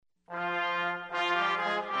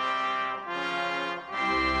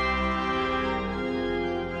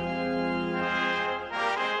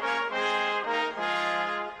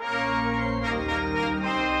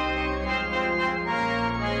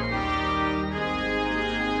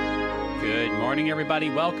morning, everybody.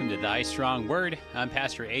 Welcome to Thy Strong Word. I'm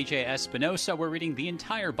Pastor A.J. Espinosa. We're reading the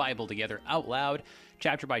entire Bible together out loud,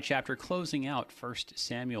 chapter by chapter, closing out 1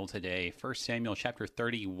 Samuel today. 1 Samuel chapter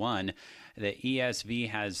 31. The ESV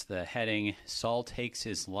has the heading, Saul Takes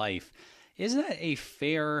His Life. Is that a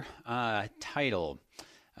fair title?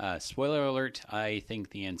 Spoiler alert, I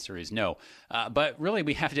think the answer is no. But really,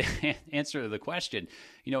 we have to answer the question,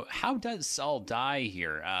 how does Saul die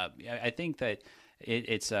here? I think that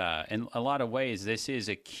it's in a lot of ways, this is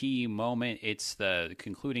a key moment. It's the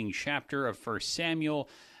concluding chapter of 1 Samuel.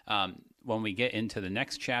 When we get into the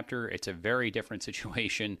next chapter, it's a very different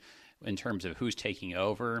situation in terms of who's taking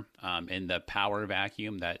over in the power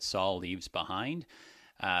vacuum that Saul leaves behind.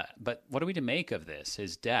 But what are we to make of this,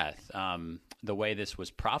 his death, the way this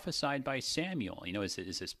was prophesied by Samuel? Is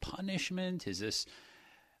this punishment? Is this...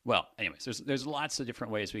 Well, anyways, there's lots of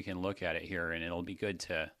different ways we can look at it here, and it'll be good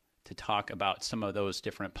to talk about some of those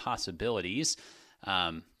different possibilities.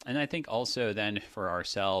 And I think also then for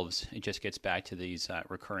ourselves, it just gets back to these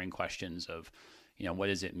recurring questions of, what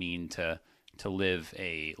does it mean to live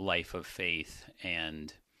a life of faith?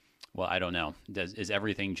 And, well, I don't know. Is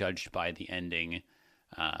everything judged by the ending?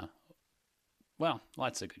 Well,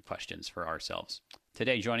 lots of good questions for ourselves.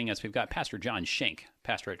 Today, joining us, we've got Pastor John Schenk,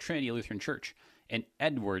 pastor at Trinity Lutheran Church in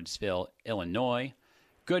Edwardsville, Illinois.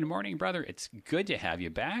 Good morning, brother. It's good to have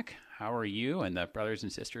you back. How are you and the brothers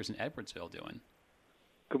and sisters in Edwardsville doing?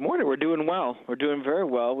 Good morning. We're doing well. We're doing very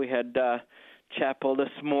well. We had chapel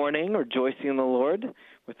this morning, rejoicing in the Lord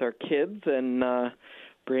with our kids and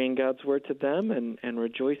bringing God's word to them and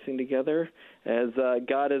rejoicing together as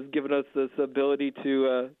God has given us this ability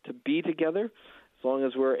to be together. As long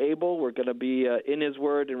as we're able, we're going to be in His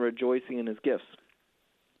word and rejoicing in His gifts.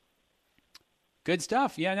 Good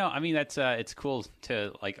stuff. Yeah, no, I mean, that's it's cool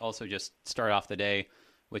to also just start off the day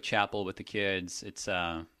with chapel with the kids. It's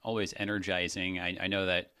always energizing. I know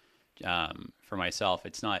that for myself,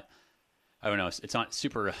 it's not, I don't know, it's not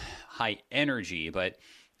super high energy, but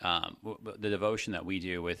the devotion that we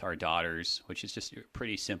do with our daughters, which is just a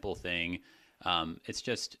pretty simple thing. It's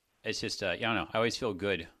just I don't know, I always feel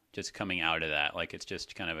good just coming out of that. Like it's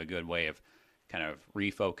just kind of a good way of kind of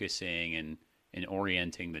refocusing and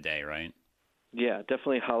orienting the day, right? Yeah,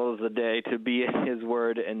 definitely hollows the day to be in His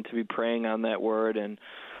word and to be praying on that word. And,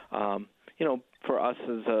 for us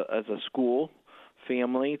as a school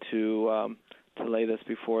family to lay this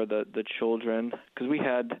before the children, because we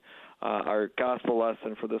had our gospel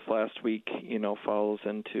lesson for this last week, follows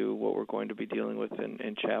into what we're going to be dealing with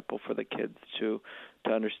in chapel for the kids to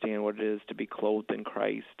understand what it is to be clothed in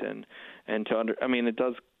Christ and it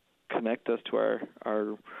does connect us to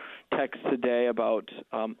our text today about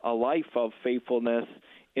a life of faithfulness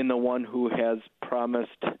in the one who has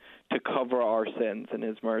promised to cover our sins in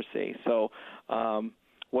His mercy. So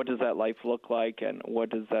what does that life look like, and what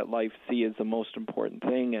does that life see as the most important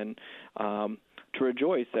thing? And to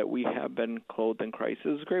rejoice that we have been clothed in Christ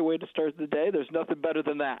is a great way to start the day. There's nothing better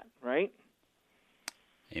than that, right?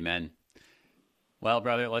 Amen. Well,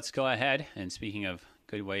 brother, let's go ahead. And speaking of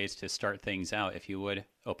good ways to start things out, if you would,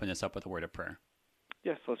 open us up with a word of prayer.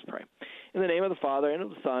 Yes, let's pray. In the name of the Father, and of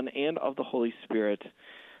the Son, and of the Holy Spirit.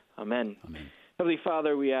 Amen. Amen. Heavenly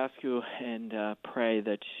Father, we ask you and pray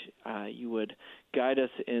that you would guide us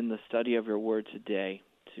in the study of your word today,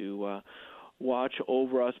 to watch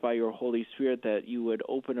over us by your Holy Spirit, that you would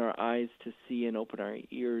open our eyes to see and open our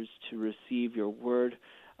ears to receive your word.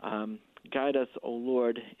 Guide us, O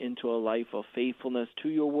Lord, into a life of faithfulness to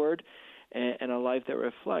your word and a life that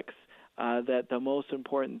reflects that the most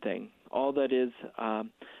important thing, all that is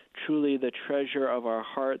truly the treasure of our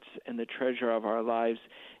hearts and the treasure of our lives,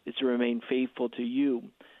 is to remain faithful to you.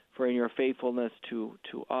 For in your faithfulness to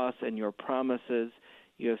us and your promises,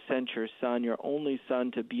 you have sent your Son, your only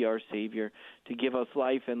Son, to be our Savior, to give us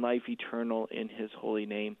life and life eternal in His holy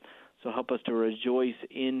name. So help us to rejoice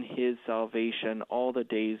in His salvation all the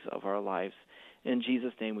days of our lives. In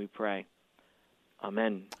Jesus' name we pray.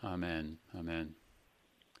 Amen. Amen. Amen.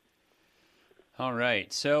 All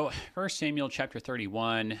right, so 1 Samuel chapter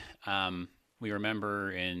 31, we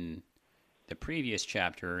remember in the previous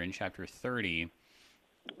chapter, in chapter 30,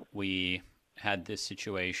 we had this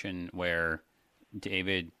situation where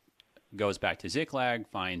David goes back to Ziklag,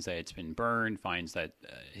 finds that it's been burned, finds that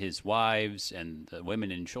his wives and the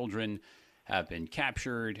women and children have been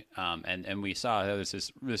captured, and we saw there's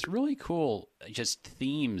this really cool just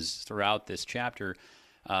themes throughout this chapter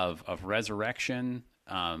of resurrection,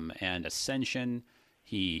 and ascension.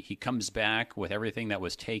 He comes back with everything that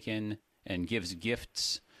was taken and gives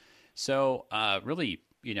gifts. So really,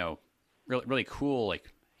 really cool,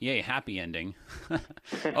 Yay, happy ending.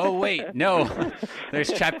 Oh, wait, no.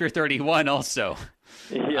 There's chapter 31 also.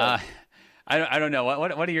 Yeah. I don't know.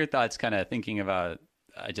 What are your thoughts kind of thinking about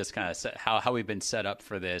just kind of how we've been set up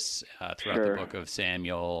for this throughout the book of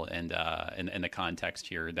Samuel and the context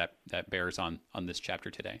here that bears on this chapter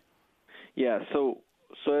today? Yeah, so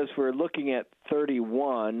as we're looking at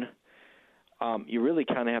 31, you really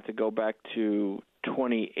kind of have to go back to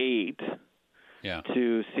 28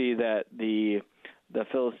 to see that the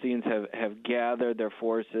Philistines have gathered their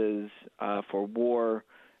forces for war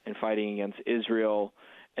and fighting against Israel,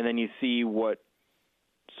 and then you see what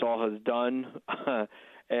Saul has done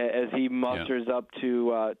as he musters up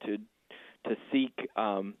to seek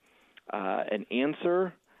an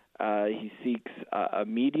answer. He seeks a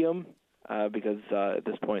medium because at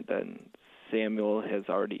this point then Samuel has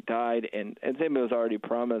already died, and Samuel has already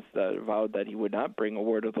vowed that he would not bring a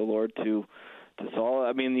word of the Lord to Saul.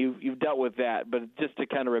 I mean, you've dealt with that, but just to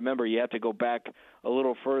kind of remember, you have to go back a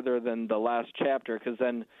little further than the last chapter, because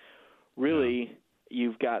then really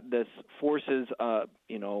you've got this forces,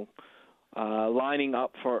 lining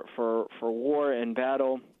up for war and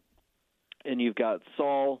battle, and you've got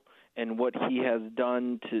Saul and what he has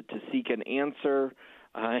done to seek an answer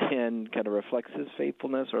and kind of reflects his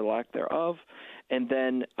faithfulness or lack thereof. And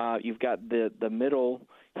then you've got the middle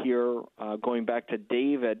here going back to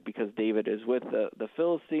David, because David is with the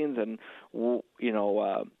Philistines, and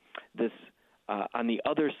this on the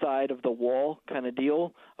other side of the wall kind of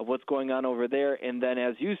deal of what's going on over there. And then,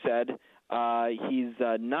 as you said, he's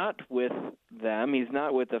not with them. He's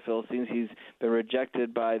not with the Philistines. He's been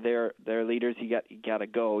rejected by their leaders. You got to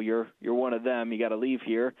go. You're one of them. You got to leave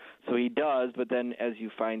here. So he does. But then, as you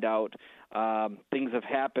find out, things have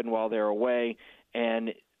happened while they're away,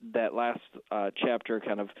 and that last chapter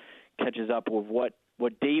kind of catches up with what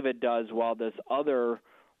David does while this other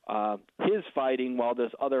his fighting, while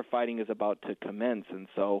this other fighting is about to commence. And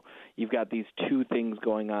so you've got these two things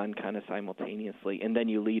going on kind of simultaneously. And then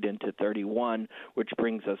you lead into 31, which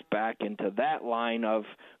brings us back into that line of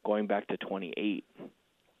going back to 28.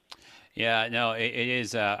 Yeah, no, it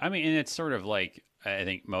is. I mean, and it's sort of like, I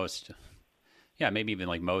think maybe even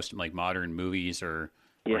like most like modern movies or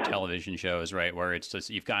television shows, right? Where it's just,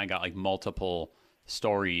 you've kind of got like multiple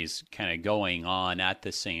stories kind of going on at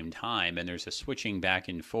the same time, and there's a switching back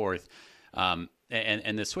and forth, and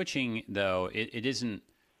the switching, though, it isn't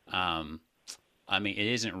it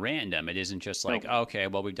isn't random. It isn't just like, okay,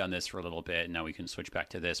 well, we've done this for a little bit and now we can switch back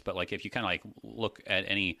to this. But like, if you kind of like look at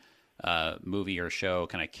any movie or show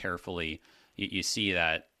kind of carefully, you see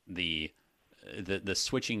that the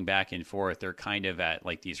switching back and forth, they're kind of at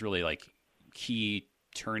like these really like key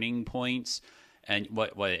turning points. And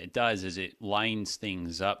what it does is it lines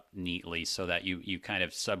things up neatly so that you kind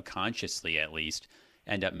of subconsciously, at least,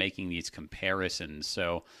 end up making these comparisons.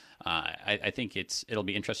 So I think it'll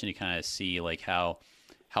be interesting to kind of see like how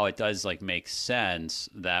it does like make sense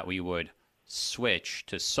that we would switch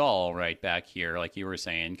to Saul right back here, like you were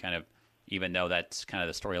saying, kind of, even though that's kind of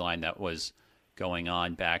the storyline that was going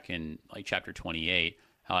on back in like chapter 28,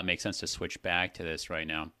 how it makes sense to switch back to this right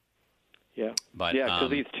now. Yeah, but because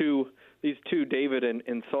these two, David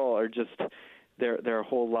and Saul, are just their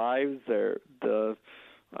whole lives, the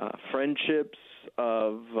friendships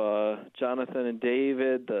of Jonathan and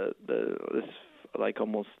David, this like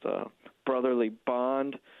almost brotherly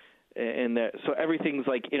bond, and so everything's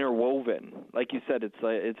like interwoven. Like you said,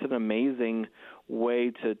 it's an amazing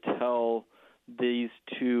way to tell these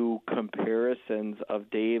two comparisons of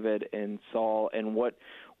David and Saul, and what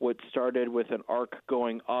started with an arc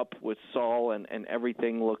going up with Saul, and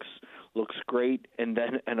everything looks great, and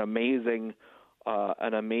then an amazing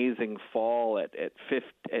fall at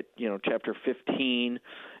chapter 15,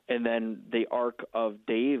 and then the arc of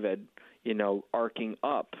David, arcing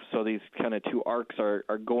up. So these kind of two arcs are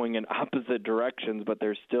going in opposite directions, but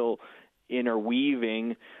they're still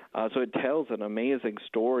interweaving. So it tells an amazing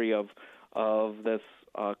story of this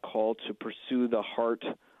call to pursue the heart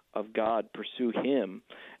of God, pursue Him,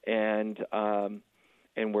 and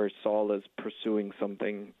where Saul is pursuing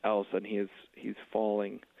something else, and he's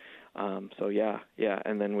falling. So yeah,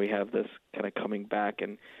 and then we have this kind of coming back,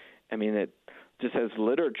 and I mean, it just as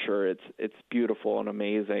literature, it's beautiful and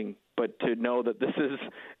amazing. But to know that this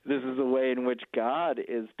is a way in which God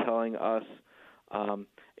is telling us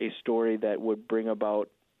a story that would bring about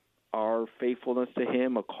our faithfulness to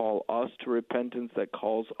Him, a call us to repentance, that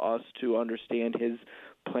calls us to understand His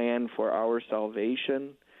plan for our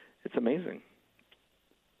salvation. It's amazing.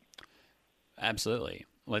 Absolutely.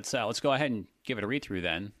 Let's go ahead and give it a read through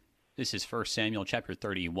then. This is 1 Samuel chapter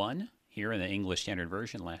 31 here in the English Standard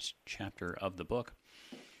Version, last chapter of the book.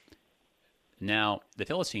 Now the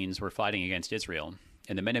Philistines were fighting against Israel,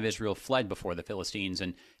 and the men of Israel fled before the Philistines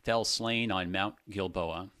and fell slain on Mount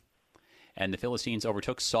Gilboa. And the Philistines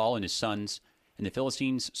overtook Saul and his sons, and the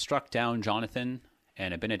Philistines struck down Jonathan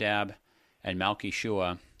and Abinadab and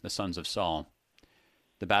Malchishua, the sons of Saul.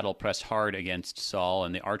 The battle pressed hard against Saul,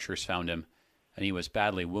 and the archers found him, and he was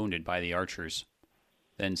badly wounded by the archers.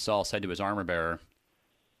 Then Saul said to his armor-bearer,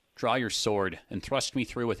 "Draw your sword and thrust me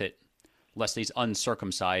through with it, lest these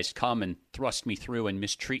uncircumcised come and thrust me through and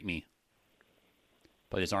mistreat me."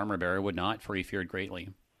 But his armor-bearer would not, for he feared greatly.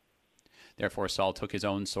 Therefore Saul took his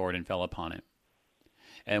own sword and fell upon it.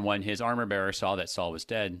 And when his armor-bearer saw that Saul was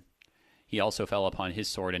dead, he also fell upon his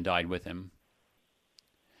sword and died with him.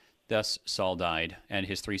 Thus Saul died, and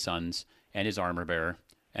his 3 sons, and his armor-bearer,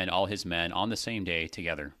 and all his men on the same day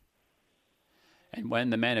together. And when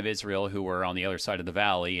the men of Israel who were on the other side of the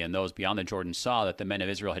valley and those beyond the Jordan saw that the men of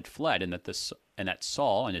Israel had fled, and that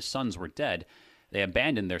Saul and his sons were dead, they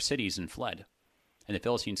abandoned their cities and fled. And the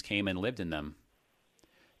Philistines came and lived in them.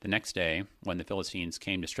 The next day, when the Philistines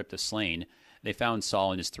came to strip the slain, they found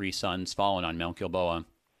Saul and his 3 sons fallen on Mount Gilboa.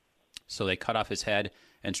 So they cut off his head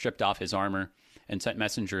and stripped off his armor, and sent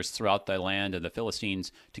messengers throughout the land of the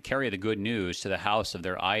Philistines to carry the good news to the house of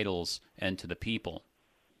their idols and to the people.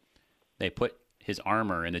 They put his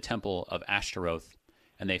armor in the temple of Ashtaroth,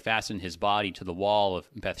 and they fastened his body to the wall of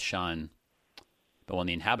Bethshan. But when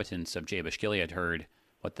the inhabitants of Jabesh-Gilead heard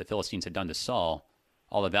what the Philistines had done to Saul,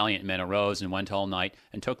 all the valiant men arose and went all night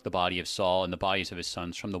and took the body of Saul and the bodies of his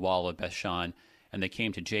sons from the wall of Bethshan, and they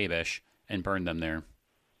came to Jabesh and burned them there.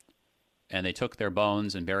 And they took their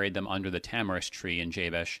bones and buried them under the tamarisk tree in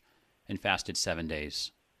Jabesh, and fasted 7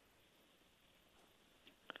 days.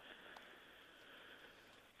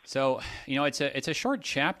 So, it's a short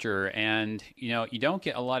chapter, and, you don't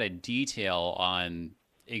get a lot of detail on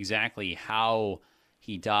exactly how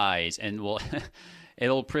he dies. And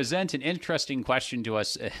it'll present an interesting question to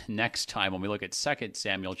us next time when we look at 2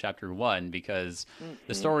 Samuel chapter 1, because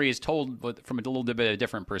the story is told from a little bit of a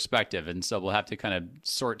different perspective, and so we'll have to kind of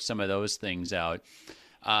sort some of those things out.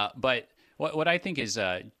 But what I think is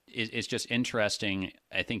just interesting,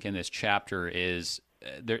 I think, in this chapter is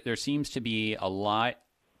there seems to be a lot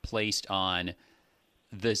placed on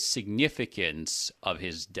the significance of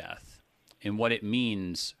his death and what it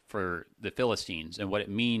means for the Philistines and what it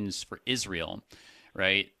means for Israel.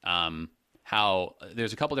 Right? How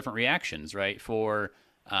there's a couple different reactions, right? For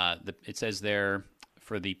it says there,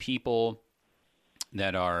 for the people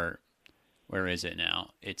that are, where is it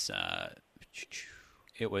now? It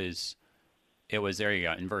was there you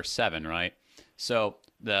go, in verse 7, right? So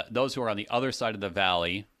those who are on the other side of the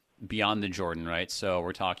valley beyond the Jordan, right? So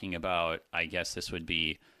we're talking about, I guess this would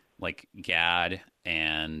be like Gad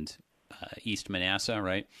and East Manasseh,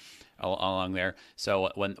 right? Along there. So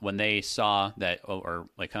when they saw that, or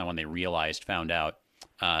like kind of when they found out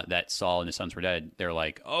that Saul and his sons were dead, they're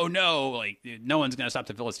like, "Oh no! Like no one's going to stop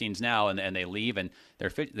the Philistines now," and they leave, and their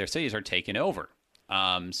cities are taken over.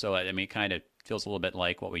 So I mean, it kind of feels a little bit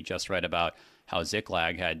like what we just read about how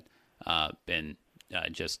Ziklag had been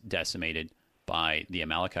just decimated by the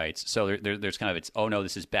Amalekites. So there's kind of oh no,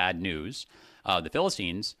 this is bad news. The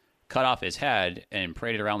Philistines cut off his head and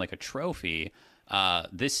paraded around like a trophy.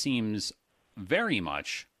 This seems very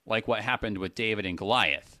much like what happened with David and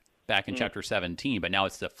Goliath back in chapter 17, but now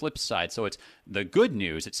it's the flip side. So it's the good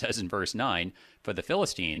news, it says in verse 9, for the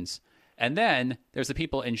Philistines. And then there's the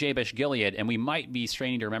people in Jabesh-Gilead, and we might be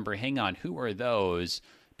straining to remember, hang on, who are those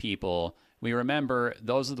people? We remember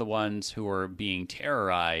those are the ones who were being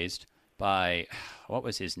terrorized by, what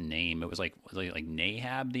was his name? It was like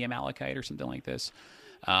Nahab the Amalekite or something like this.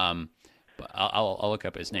 I'll look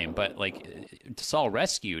up his name, but like Saul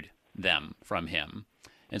rescued them from him.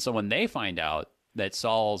 And so when they find out that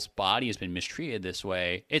Saul's body has been mistreated this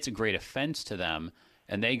way, it's a great offense to them.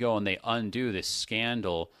 And they go and they undo this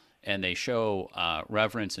scandal, and they show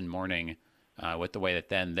reverence and mourning with the way that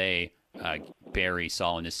then they bury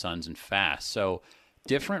Saul and his sons and fast. So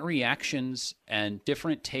different reactions and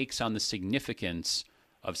different takes on the significance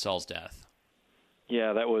of Saul's death.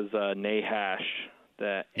 Yeah, that was Nahash.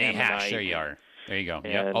 Nahash, there you are. There you go.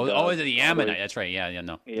 And, yep. Oh, the Ammonite. That's right. Yeah,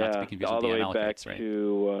 no. Yeah, not to be confused all with the the way back right?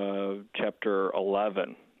 to chapter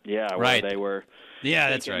 11. Yeah, where right. they were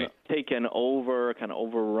taken over, kind of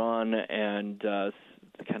overrun, and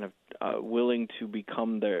kind of willing to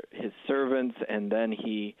become his servants. And then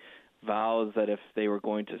he vows that if they were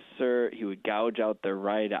going to serve, he would gouge out their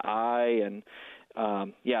right eye. And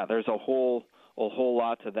there's a whole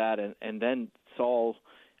lot to that. And then Saul.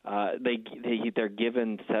 They're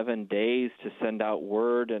given 7 days to send out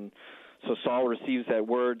word, and so Saul receives that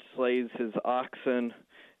word, slays his oxen,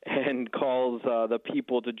 and calls the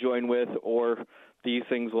people to join with, or these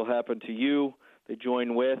things will happen to you. They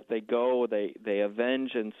join with, they go, they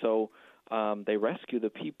avenge, and so they rescue the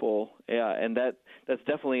people. Yeah, and that's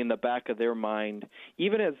definitely in the back of their mind.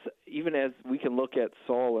 Even as we can look at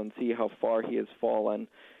Saul and see how far he has fallen,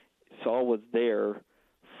 Saul was there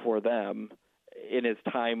for them in his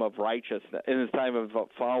time of righteousness, in his time of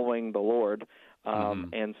following the Lord,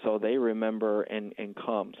 and so they remember and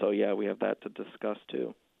come. So yeah, we have that to discuss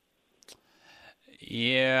too.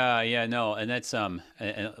 Yeah, no, and that's and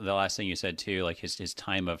the last thing you said too, like his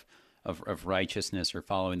time of righteousness or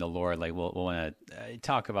following the Lord. Like we'll want to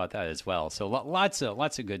talk about that as well. So lots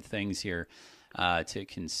of good things here to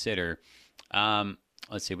consider.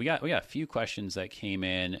 Let's see, we got a few questions that came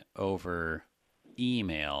in over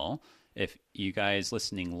email. If you guys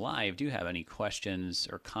listening live do have any questions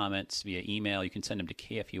or comments via email, you can send them to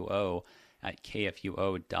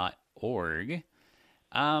kfuo@kfuo.org.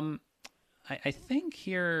 I think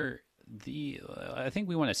here I think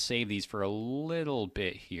we want to save these for a little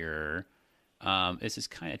bit here. This is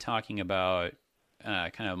kind of talking about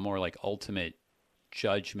kind of more like ultimate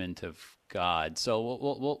judgment of God.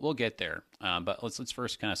 So we'll get there. But let's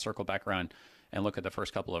first kind of circle back around and look at the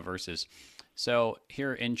first couple of verses. So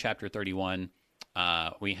here in chapter 31,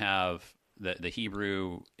 we have the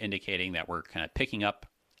Hebrew indicating that we're kind of picking up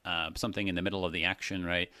something in the middle of the action,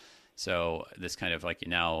 right? So this kind of like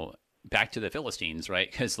now back to the Philistines, right?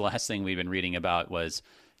 Because the last thing we've been reading about was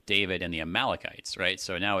David and the Amalekites, right?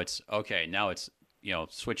 So now it's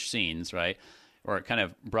switch scenes, right? Or it kind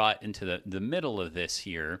of brought into the middle of this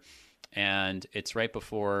here, and it's right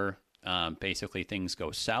before basically things go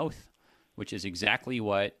south, which is exactly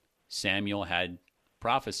what Samuel had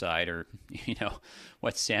prophesied, or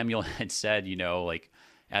what Samuel had said, like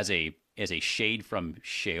as a shade from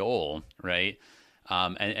Sheol, right?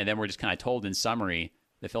 And then we're just kind of told in summary,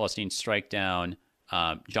 the Philistines strike down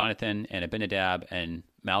Jonathan and Abinadab and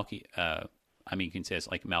you can say it's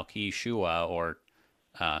like Malchishua or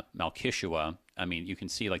Malchishua. I mean, you can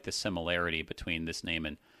see like the similarity between this name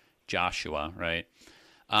and Joshua, right?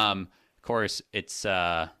 Of course, it's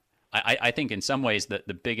I think in some ways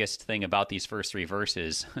the biggest thing about these first three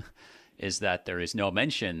verses is that there is no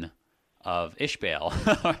mention of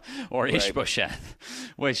Ishbaal or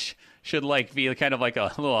Ishbosheth, which should like be kind of like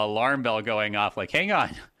a little alarm bell going off. Like, hang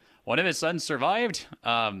on, one of his sons survived.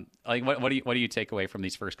 Like, what do you take away from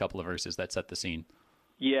these first couple of verses that set the scene?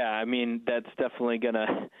 Yeah, I mean that's definitely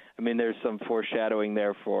gonna. I mean, there's some foreshadowing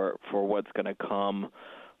there for what's gonna come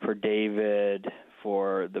for David,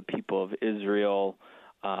 for the people of Israel.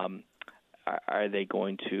 Are they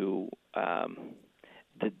going to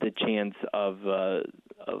the chance of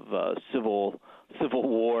civil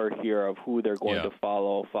war here of who they're going to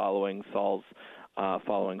follow following Saul's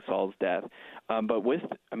death? I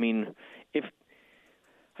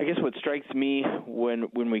guess what strikes me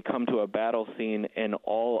when we come to a battle scene and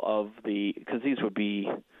all of because these would be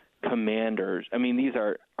commanders. I mean, these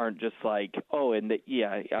aren't just like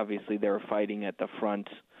obviously they were fighting at the front.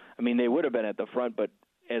 I mean, they would have been at the front, but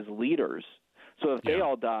as leaders. So if they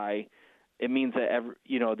all die, it means that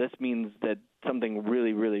this means that something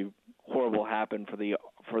really, really horrible happened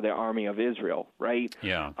for the army of Israel, right?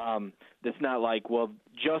 Yeah. It's not like, well,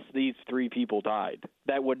 just these three people died.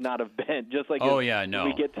 That would not have been just like. No.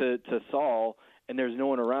 We get to Saul and there's no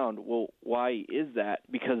one around. Well, why is that?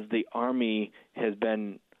 Because the army has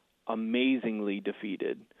been amazingly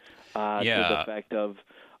defeated. To the effect of.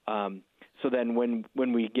 So then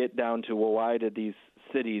when we get down to, well, why did these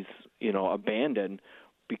cities, abandon?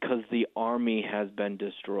 Because the army has been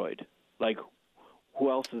destroyed. Like, who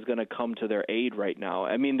else is going to come to their aid right now?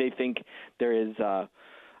 I mean, they think there is,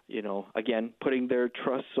 again, putting their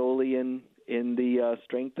trust solely in the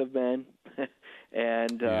strength of men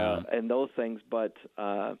and those things. But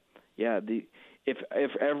if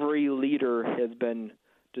every leader has been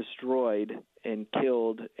destroyed and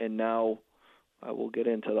killed, and now we'll get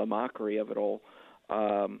into the mockery of it all.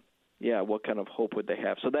 What kind of hope would they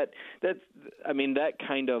have? So that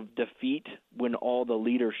kind of defeat, when all the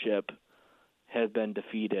leadership has been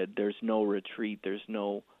defeated, there's no retreat, there's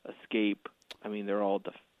no escape. I mean, they're all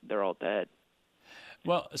dead.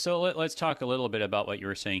 Well, so let's talk a little bit about what you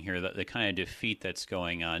were saying here, the kind of defeat that's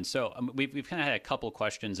going on. So we've kind of had a couple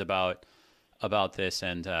questions about this,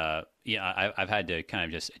 and I've had to kind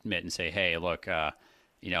of just admit and say, hey, look.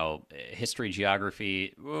 History,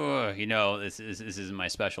 geography, this isn't my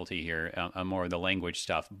specialty here. I'm more of the language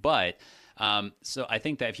stuff. But so I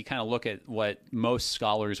think that if you kind of look at what most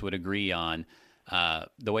scholars would agree on,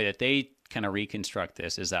 the way that they kind of reconstruct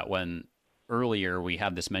this is that when earlier we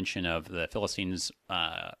have this mention of the Philistines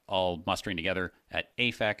all mustering together at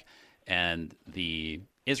Aphek, and the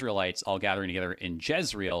Israelites all gathering together in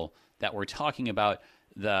Jezreel, that we're talking about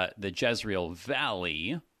the Jezreel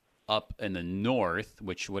Valley up in the north,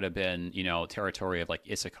 which would have been, territory of like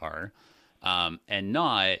Issachar, and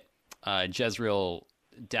not Jezreel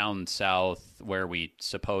down south, where we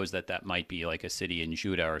suppose that might be like a city in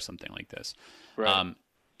Judah or something like this. Right.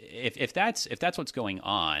 If that's what's going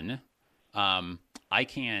on, I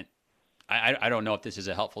don't know if this is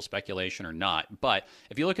a helpful speculation or not. But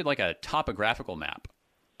if you look at like a topographical map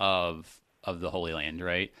of the Holy Land,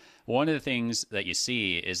 right, one of the things that you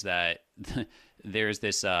see is that there's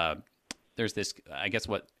this I guess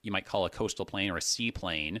what you might call a coastal plain or a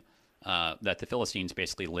seaplain that the Philistines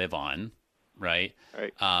basically live on, right?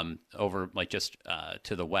 Right. Over like just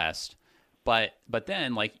to the west. But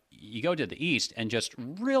then like you go to the east, and just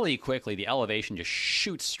really quickly the elevation just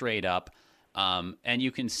shoots straight up, and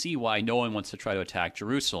you can see why no one wants to try to attack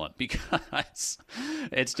Jerusalem, because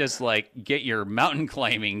it's just like, get your mountain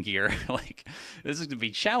climbing gear. Like, this is going to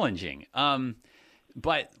be challenging.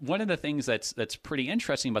 But one of the things that's pretty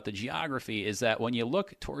interesting about the geography is that when you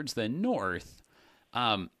look towards the north,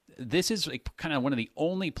 this is like kind of one of the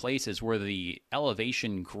only places where the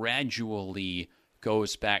elevation gradually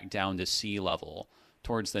goes back down to sea level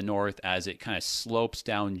towards the north, as it kind of slopes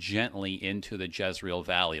down gently into the Jezreel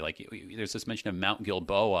Valley. Like, there's this mention of Mount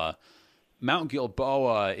Gilboa. Mount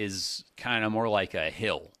Gilboa is kind of more like a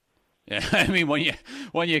hill. I mean,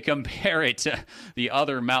 when you compare it to the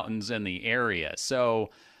other mountains in the area. So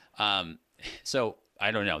I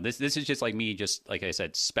don't know. This is just like me, just like I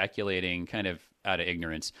said, speculating kind of out of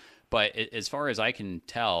ignorance. But as far as I can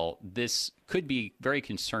tell, this could be very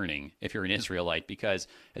concerning if you're an Israelite, because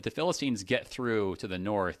if the Philistines get through to the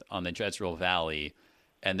north on the Jezreel Valley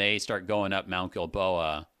and they start going up Mount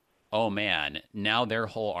Gilboa, oh man, now their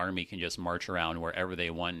whole army can just march around wherever they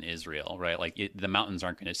want in Israel, right? Like, the mountains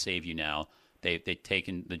aren't going to save you now. They've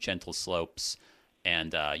taken the gentle slopes,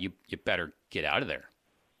 and you better get out of there.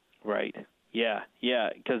 Right. Yeah.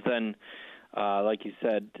 Because then, like you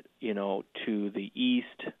said, to the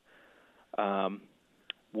east,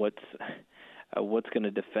 what's going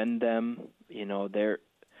to defend them?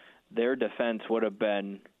 Their defense would have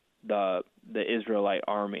been the Israelite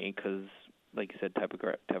army, because, like you said,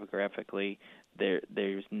 topographically,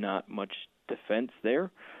 there's not much defense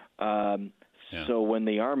there. So when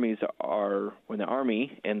the army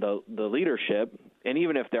and the leadership, and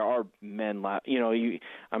even if there are men,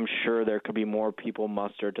 I'm sure there could be more people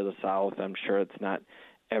mustered to the south. I'm sure it's not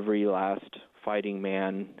every last fighting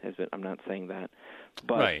man. I'm not saying that,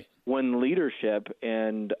 but right. When leadership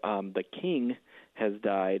and the king has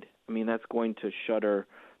died, I mean, that's going to shudder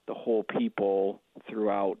the whole people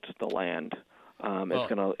throughout the land.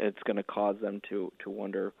 It's gonna cause them to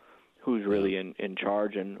wonder who's really in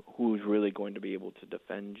charge and who's really going to be able to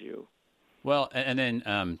defend you. Well, and then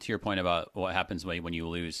to your point about what happens when you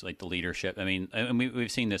lose like the leadership. I mean,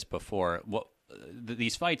 we've seen this before.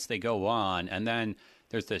 These fights, they go on, and then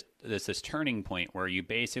there's this turning point where you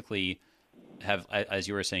basically have, as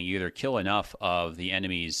you were saying, you either kill enough of the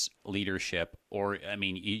enemy's leadership, or, I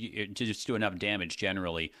mean, you just do enough damage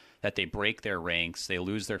generally that they break their ranks, they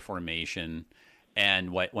lose their formation,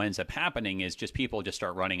 and what ends up happening is just people just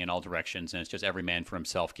start running in all directions, and it's just every man for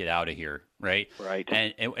himself, get out of here, right? Right.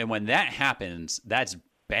 And when that happens, that's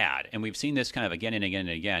bad. And we've seen this kind of again and again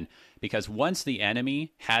and again, because once the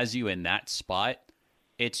enemy has you in that spot,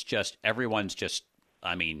 it's just, everyone's just,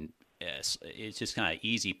 I mean, it's just kind of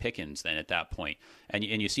easy pickings then at that point. And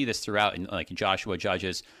you see this throughout in like Joshua,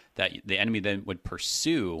 Judges, that the enemy then would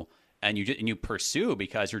pursue, and you pursue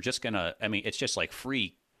because you're just gonna, I mean, it's just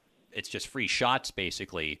free shots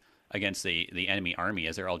basically against the enemy army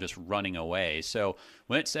as they're all just running away. So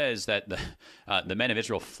when it says that the men of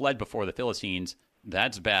Israel fled before the Philistines,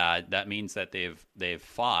 that's bad. That means that they've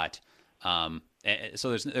fought. So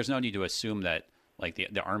there's no need to assume that like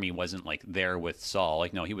the army wasn't like there with Saul.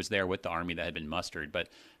 Like, no, he was there with the army that had been mustered. But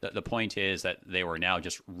the point is that they were now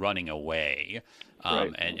just running away,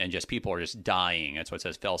 Right. and just people are just dying. That's what it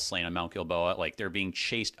says, fell slain on Mount Gilboa. Like, they're being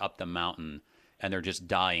chased up the mountain, and they're just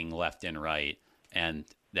dying left and right. And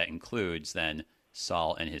that includes then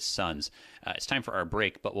Saul and his sons. It's time for our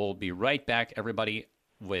break, but we'll be right back, everybody,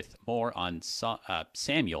 with more on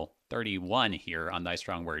Samuel 31 here on Thy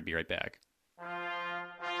Strong Word. Be right back.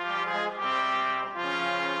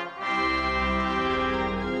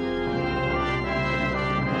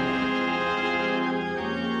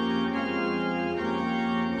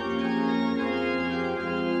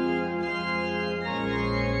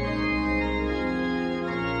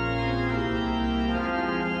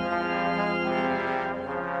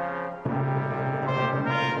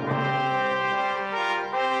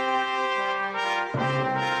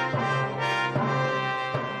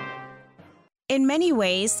 In many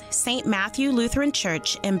ways, St. Matthew Lutheran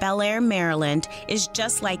Church in Bel Air, Maryland is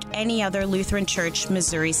just like any other Lutheran Church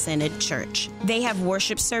Missouri Synod church. They have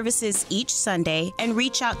worship services each Sunday and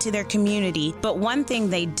reach out to their community, but one thing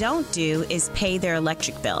they don't do is pay their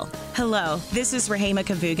electric bill. Hello, this is Rahema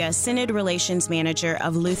Kavuga, Synod Relations Manager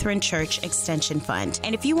of Lutheran Church Extension Fund.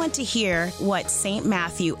 And if you want to hear what St.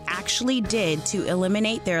 Matthew actually did to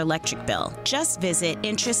eliminate their electric bill, just visit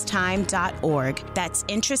interesttime.org. That's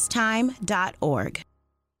interesttime.org.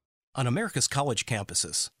 On America's college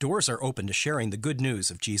campuses, doors are open to sharing the good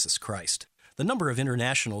news of Jesus Christ. The number of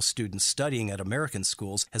international students studying at American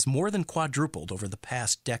schools has more than quadrupled over the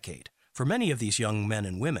past decade. For many of these young men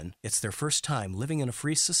and women, it's their first time living in a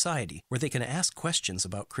free society where they can ask questions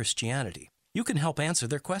about Christianity. You can help answer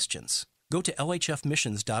their questions. Go to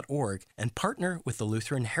lhfmissions.org and partner with the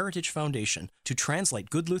Lutheran Heritage Foundation to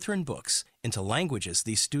translate good Lutheran books into languages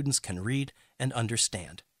these students can read and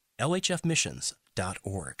understand.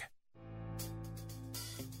 lhfmissions.org.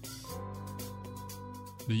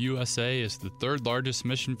 The USA is the third largest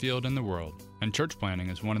mission field in the world, and church planting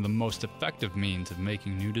is one of the most effective means of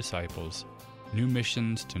making new disciples, new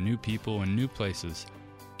missions to new people and new places.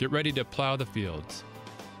 Get ready to plow the fields.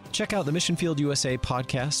 Check out the Mission Field USA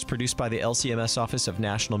podcast produced by the LCMS Office of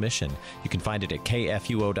National Mission. You can find it at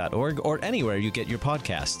kfuo.org or anywhere you get your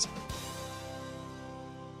podcasts.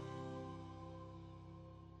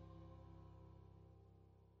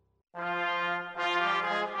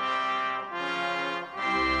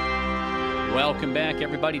 Welcome back,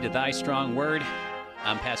 everybody, to Thy Strong Word.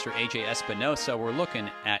 I'm Pastor A.J. Espinosa. We're looking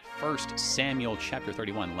at 1 Samuel chapter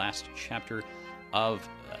 31, last chapter of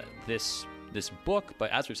this book.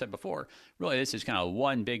 But as we've said before, really this is kind of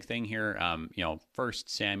one big thing here. 1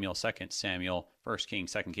 Samuel, 2 Samuel, 1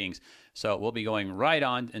 Kings, 2 Kings. So we'll be going right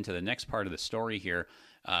on into the next part of the story here,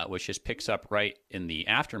 which just picks up right in the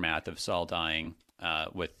aftermath of Saul dying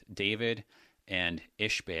with David and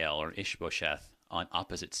Ishbaal or Ishbosheth on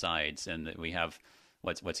opposite sides, and that we have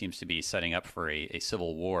what seems to be setting up for a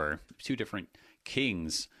civil war. Two different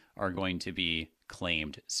kings are going to be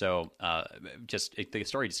claimed. So the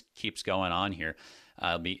story just keeps going on here.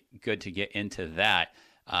 It'll be good to get into that.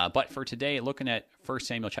 But for today, looking at 1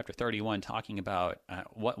 Samuel chapter 31, talking about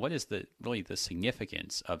what is the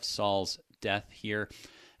significance of Saul's death here.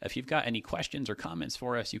 If you've got any questions or comments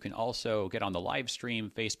for us, you can also get on the live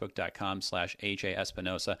stream, facebook.com/AJ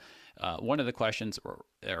Espinosa. One of the questions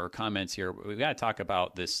or comments here, we've got to talk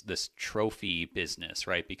about this trophy business,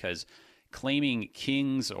 right? Because claiming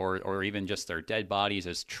kings or even just their dead bodies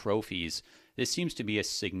as trophies, this seems to be a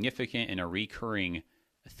significant and a recurring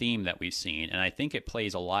theme that we've seen. And I think it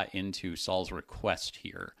plays a lot into Saul's request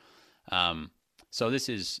here. So this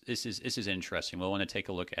is interesting. We'll want to take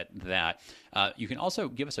a look at that. You can also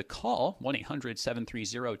give us a call,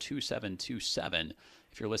 1-800-730-2727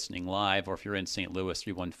 if you're listening live, or if you're in St. Louis,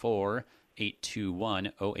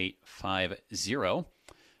 314-821-0850.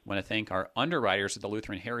 I want to thank our underwriters at the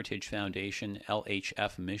Lutheran Heritage Foundation,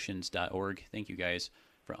 lhfmissions.org. Thank you guys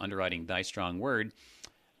for underwriting Thy Strong Word.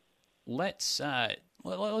 Let's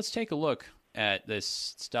take a look at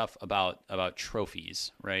this stuff about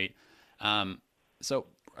trophies, right? So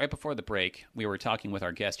right before the break, we were talking with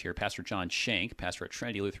our guest here, Pastor John Shank, pastor at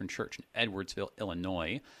Trinity Lutheran Church in Edwardsville,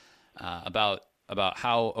 Illinois, about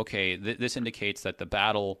how, this indicates that the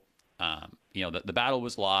battle, the battle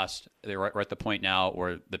was lost. We're at the point now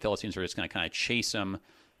where the Philistines are just going to kind of chase them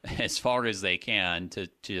as far as they can to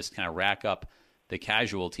just kind of rack up the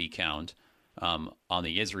casualty count on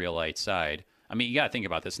the Israelite side. I mean, you got to think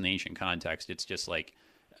about this in the ancient context. It's just like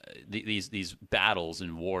these battles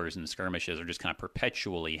and wars and skirmishes are just kind of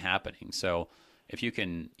perpetually happening. So if you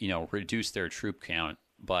can, reduce their troop count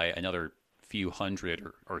by another few hundred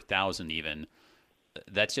or thousand even,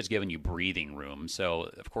 that's just giving you breathing room. So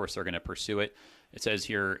of course they're going to pursue it. It says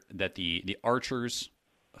here that the archers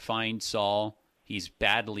find Saul. He's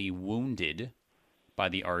badly wounded by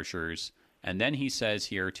the archers. And then he says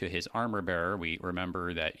here to his armor bearer, we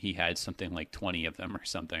remember that he had something like 20 of them or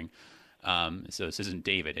something. So this isn't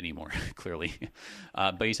David anymore, clearly.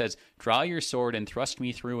 But he says, "Draw your sword and thrust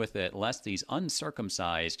me through with it, lest these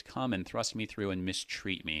uncircumcised come and thrust me through and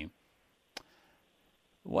mistreat me."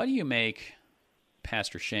 What do you make,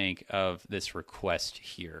 Pastor Shank, of this request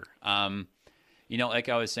here? Like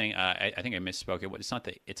I was saying, I think I misspoke. It's not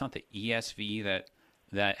the ESV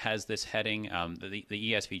that has this heading. The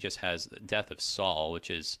ESV just has the death of Saul,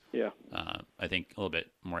 which is, I think, a little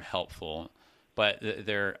bit more helpful. But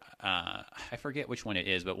I forget which one it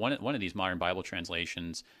is, but one of these modern Bible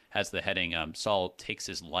translations has the heading, Saul takes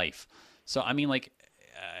his life. So, I mean, I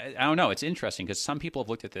don't know. It's interesting because some people have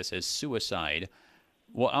looked at this as suicide,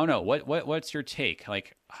 Well, I don't know. What's your take?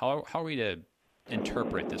 Like, how are we to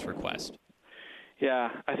interpret this request? Yeah,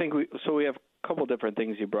 I think we have a couple different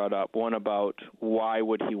things you brought up. One about why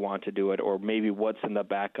would he want to do it, or maybe what's in the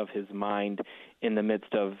back of his mind in the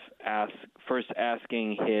midst of first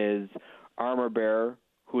asking his armor bearer,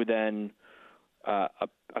 who then,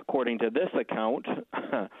 according to this account,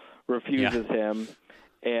 refuses him,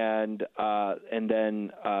 and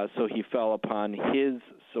then so he fell upon his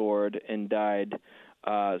sword and died.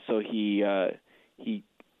 So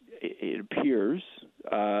it appears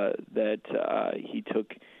that he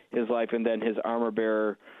took his life, and then his armor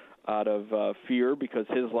bearer, out of fear, because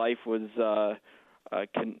his life was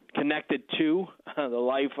connected to the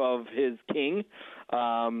life of his king,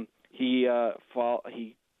 he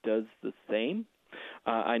does the same.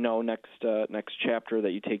 I know next chapter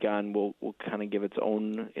that you take on will kind of give its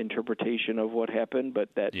own interpretation of what happened, but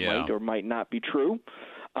that might or might not be true.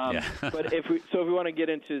 But if we want to get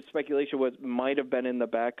into speculation, what might have been in the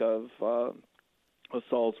back of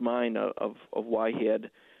Saul's mind of why he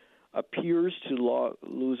appears to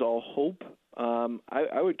lose all hope,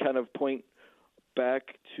 I would kind of point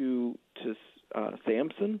back to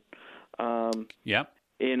Samson. And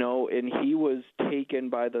he was taken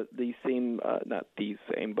by the same, not these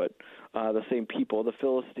same, but the same people, the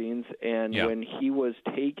Philistines. And when he was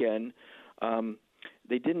taken,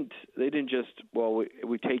 they didn't just,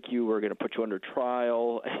 we take you, we're going to put you under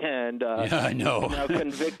trial, and now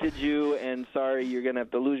convicted you, and sorry, you're going to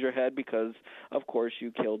have to lose your head because, of course,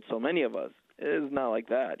 you killed so many of us. It's not like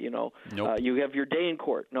that, Nope. You have your day in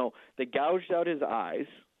court. No, they gouged out his eyes.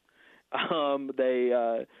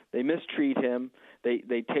 They mistreat him.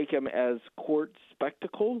 They take him as court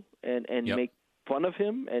spectacle and make fun of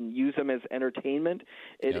him and use him as entertainment.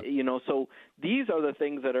 So these are the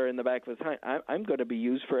things that are in the back of his mind. I'm going to be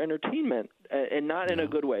used for entertainment, and not in a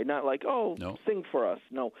good way. Not like, sing for us.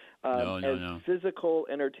 As physical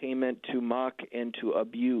entertainment to mock and to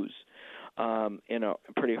abuse in a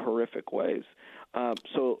pretty horrific ways.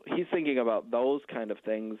 So he's thinking about those kind of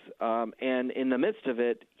things. And in the midst of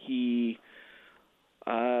it, he,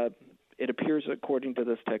 it appears, according to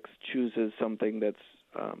this text, chooses something that's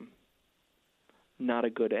not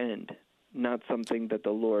a good end, not something that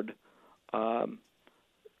the Lord says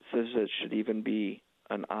it should even be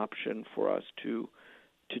an option for us to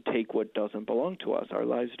take what doesn't belong to us. Our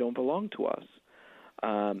lives don't belong to us.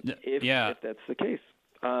 If that's the case.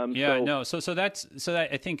 So that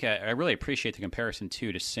I think I really appreciate the comparison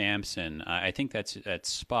too to Samson. I think that's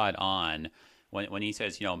spot on when he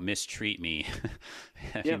says, mistreat me.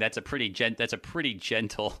 I think that's a pretty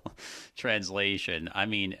gentle translation. I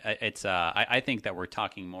mean, it's I think that we're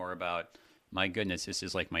talking more about, my goodness, this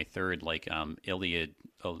is like my third Iliad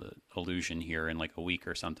allusion here in like a week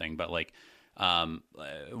or something. But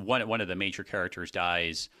one of the major characters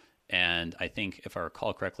dies. And I think, if I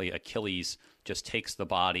recall correctly, Achilles just takes the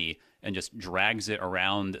body and just drags it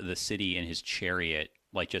around the city in his chariot,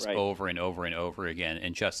 over and over and over again,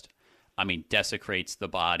 and just, desecrates the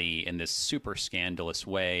body in this super scandalous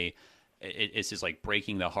way. It's just like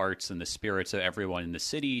breaking the hearts and the spirits of everyone in the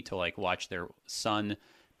city to watch their son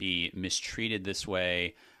be mistreated this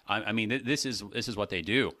way. This is what they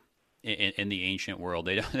do. In the ancient world,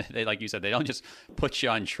 they like you said, they don't just put you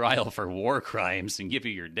on trial for war crimes and give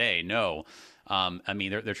you your day. No,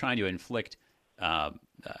 they're trying to inflict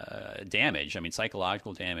damage.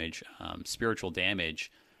 Psychological damage, spiritual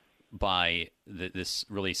damage by this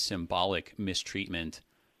really symbolic mistreatment,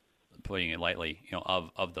 putting it lightly,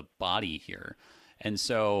 of the body here. And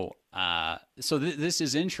so, this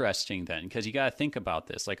is interesting then, because you got to think about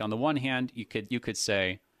this. Like, on the one hand, you could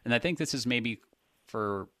say, and I think this is maybe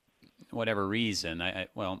for whatever reason, I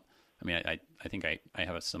think I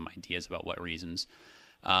have some ideas about what reasons.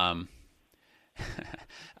 I'm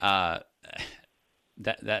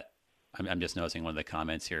just noticing one of the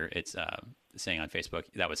comments here. It's saying on Facebook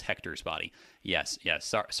that was Hector's body. Yes.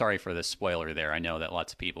 Sorry for the spoiler there. I know that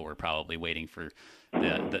lots of people were probably waiting for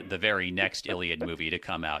the very next Iliad movie to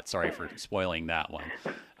come out. Sorry for spoiling that one.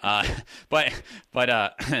 But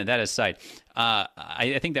that aside,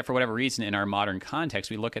 I think that for whatever reason in our modern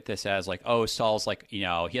context, we look at this as Saul's he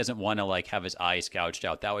doesn't want to have his eyes gouged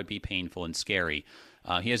out. That would be painful and scary.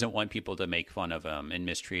 He doesn't want people to make fun of him and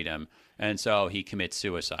mistreat him, and so he commits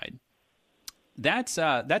suicide. That's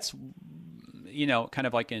kind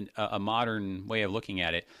of like a modern way of looking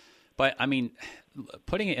at it. But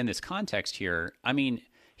putting it in this context here,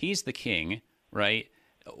 he's the king, right?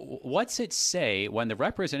 What's it say when the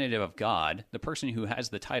representative of God, the person who has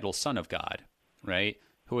the title Son of God, right,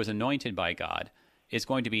 who was anointed by God, is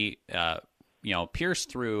going to be, pierced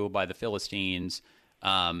through by the Philistines,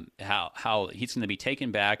 how he's going to be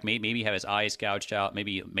taken back, maybe have his eyes gouged out,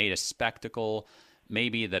 maybe made a spectacle.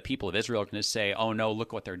 Maybe the people of Israel are going to say, oh, no,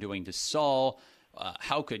 look what they're doing to Saul.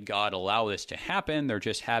 How could God allow this to happen? They're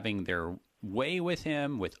just having their way with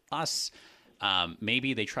him, with us.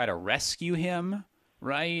 Maybe they try to rescue him,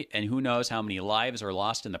 right? And who knows how many lives are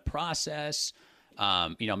lost in the process.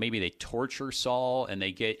 Maybe they torture Saul and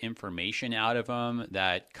they get information out of him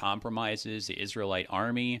that compromises the Israelite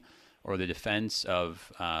army or the defense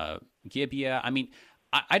of Gibeah. I mean,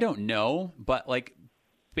 I don't know, but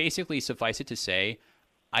basically suffice it to say,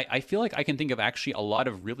 I feel like I can think of actually a lot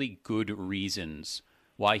of really good reasons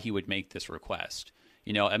why he would make this request.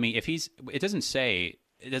 I mean, it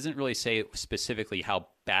doesn't really say specifically how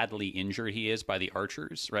badly injured he is by the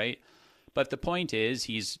archers, right? But the point is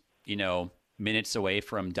he's, minutes away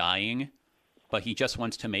from dying, but he just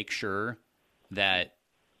wants to make sure that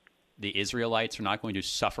the Israelites are not going to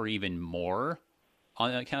suffer even more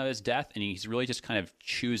on account of his death. And he's really just kind of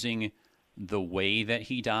choosing the way that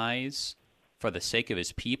he dies for the sake of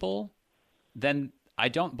his people. Then I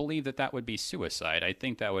don't believe that would be suicide. I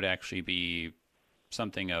think that would actually be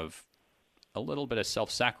something of a little bit of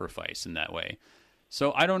self-sacrifice in that way.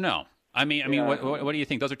 So I don't know. I mean, what do you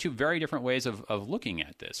think? Those are two very different ways of looking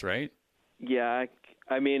at this, right? Yeah,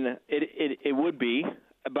 I mean, it would be,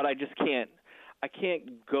 but I just can't. I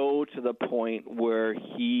can't go to the point where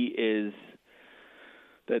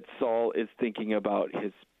that Saul is thinking about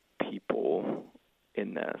his people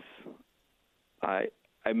in this. That's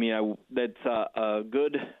a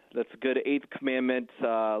good Eighth Commandment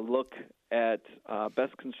look at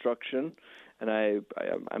best construction, and I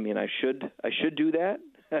should do that,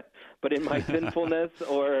 but in my sinfulness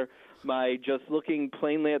or my just looking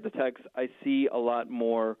plainly at the text, I see a lot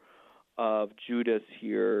more of Judas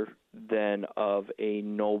here than of a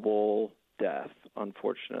noble death,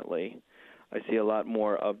 unfortunately. I see a lot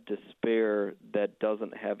more of despair that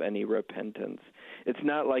doesn't have any repentance. It's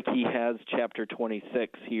not like he has chapter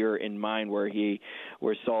 26 here in mind where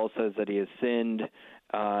Saul says that he has sinned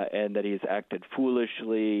and that he has acted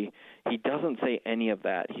foolishly. He doesn't say any of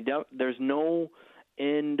that. There's no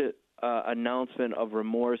end announcement of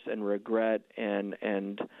remorse and regret and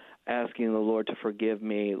asking the Lord to forgive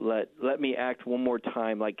me. Let me act one more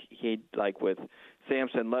time like with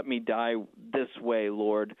Samson. Let me die this way,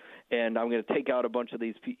 Lord, and I'm going to take out a bunch of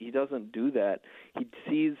these people. He doesn't do that. He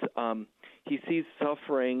sees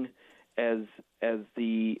suffering as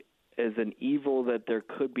an evil that there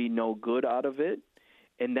could be no good out of it,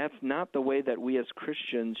 and that's not the way that we as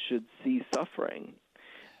Christians should see suffering.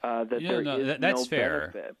 That's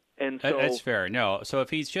fair. Benefit. And so, that's fair. No, so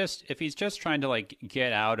if he's just trying to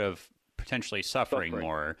get out of potentially suffering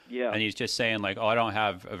more, and he's just saying I don't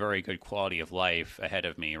have a very good quality of life ahead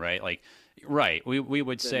of me, right? Right. We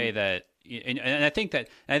would say that, and I think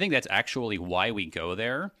that's actually why we go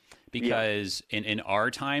there, because in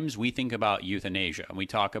our times we think about euthanasia and we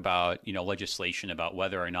talk about legislation about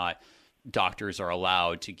whether or not doctors are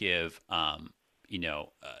allowed to give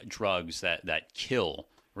drugs that kill,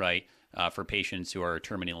 right? For patients who are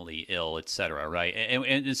terminally ill, et cetera, right?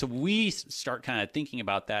 And so we start kind of thinking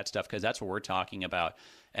about that stuff because that's what we're talking about.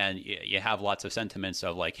 And you have lots of sentiments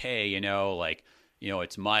of hey,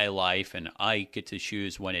 it's my life and I get to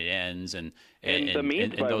choose when it ends and the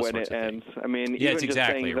means by when it ends. I mean, yeah, even it's just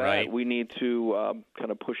exactly saying that, right. We need to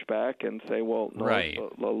kind of push back and say, well, no, right.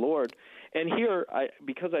 the Lord. And here,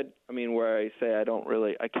 where I say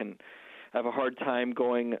I can have a hard time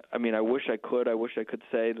going. I mean, I wish I could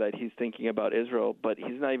say that he's thinking about Israel, but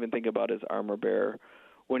he's not even thinking about his armor bearer.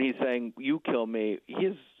 When he's saying, you kill me,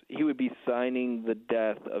 he would be signing the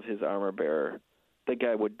death of his armor bearer. The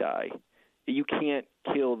guy would die. You can't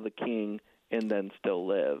kill the king and then still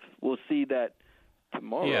live. We'll see that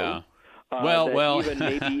tomorrow. Yeah. Well. Even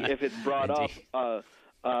maybe if it's brought up,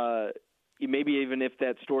 maybe even if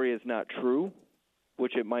that story is not true,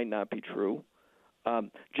 which it might not be true,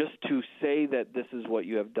 just to say that this is what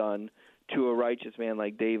you have done to a righteous man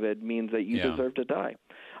like David means that you deserve to die.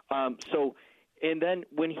 And then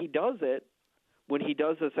when he does this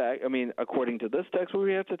act, according to this text, where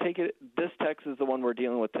we have to take it, this text is the one we're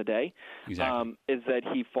dealing with today, exactly. Is that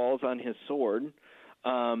he falls on his sword.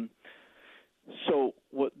 So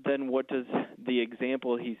what does the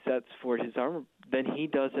example he sets for his armor? Then he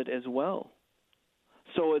does it as well.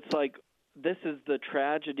 So it's this is the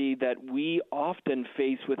tragedy that we often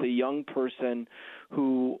face with a young person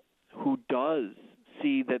who does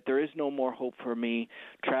see that there is no more hope for me,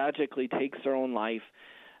 tragically takes their own life.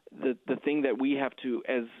 The thing that we have to,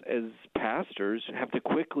 as pastors, have to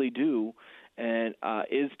quickly do and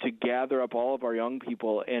is to gather up all of our young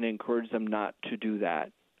people and encourage them not to do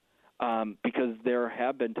that. because there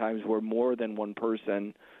have been times where more than one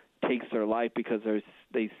person takes their life because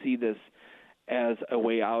they see this as a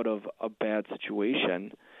way out of a bad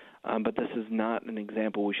situation. But this is not an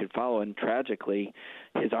example we should follow. And tragically,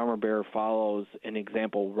 his armor bearer follows an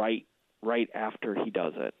example right after he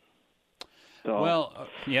does it. So, well,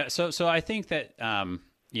 yeah. So I think that,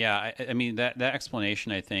 I mean that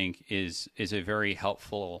explanation I think is a very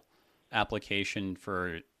helpful application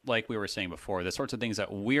for, like we were saying before, the sorts of things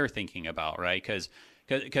that we're thinking about, right?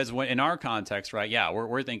 Because when in our context, right? Yeah,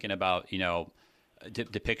 we're thinking about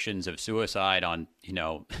depictions of suicide on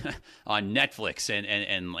on Netflix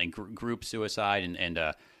and like group suicide and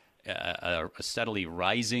a steadily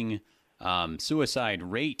rising suicide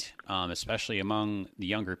rate, especially among the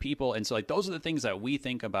younger people. And so like those are the things that we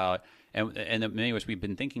think about and in many ways we've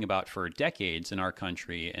been thinking about for decades in our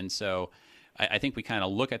country. And so I think we kind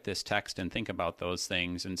of look at this text and think about those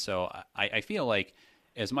things. And so I feel like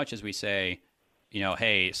as much as we say,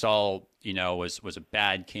 hey, Saul, was a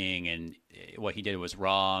bad king and what he did was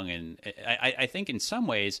wrong. And I think in some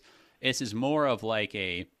ways this is more of like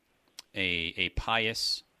a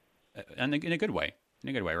pious, and in a good way,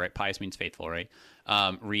 right? Pious means faithful, right?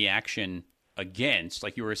 Reaction against,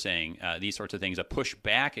 like you were saying, these sorts of things, a push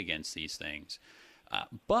back against these things.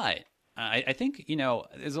 But I think,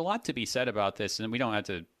 there's a lot to be said about this, and we don't have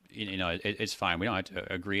to, it's fine. We don't have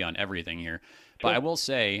to agree on everything here. But I will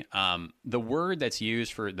say the word that's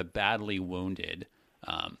used for the badly wounded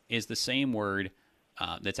is the same word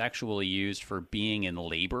that's actually used for being in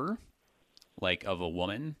labor, like of a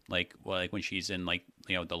woman, like when she's in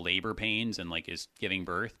the labor pains and like is giving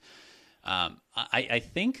birth. I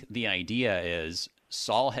think the idea is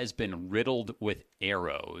Saul has been riddled with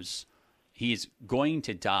arrows. He's going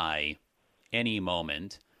to die any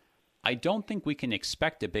moment. I don't think we can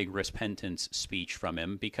expect a big repentance speech from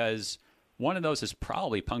him because one of those has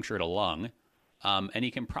probably punctured a lung, and he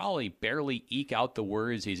can probably barely eke out the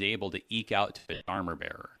words he's able to eke out to the armor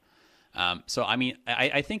bearer. So, I mean,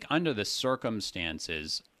 I think under the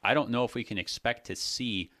circumstances, I don't know if we can expect to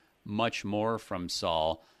see much more from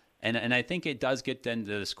Saul. And I think it does get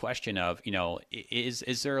into this question of,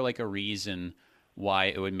 is there like a reason why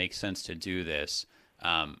it would make sense to do this?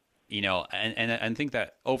 And I think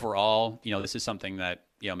that overall, this is something that,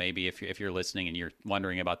 maybe if you're listening and you're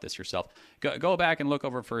wondering about this yourself, go back and look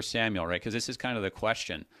over 1 Samuel, right? Because this is kind of the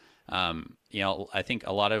question. I think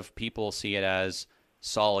a lot of people see it as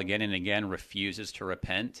Saul again and again refuses to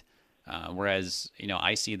repent, whereas,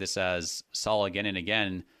 I see this as Saul again and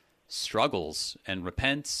again struggles and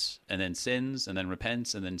repents and then sins and then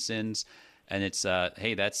repents and then sins. And it's,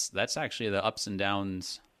 hey, that's actually the ups and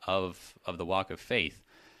downs of the walk of faith.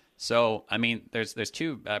 So, I mean, there's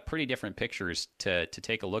two pretty different pictures to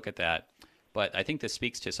take a look at that. But I think this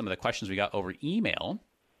speaks to some of the questions we got over email,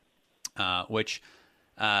 which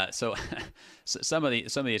so some of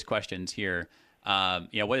these questions here.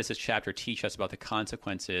 What does this chapter teach us about the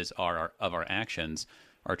consequences of our actions?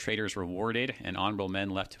 Are traitors rewarded and honorable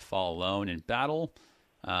men left to fall alone in battle?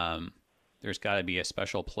 There's got to be a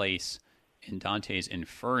special place in Dante's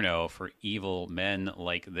Inferno for evil men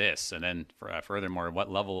like this. And then furthermore,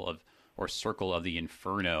 what level of or circle of the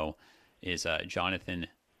Inferno is Jonathan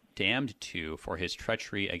damned to for his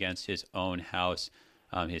treachery against his own house,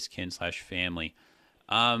 his kin/family?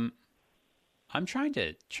 I'm trying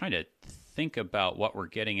to think about what we're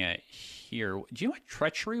getting at here. Do you know what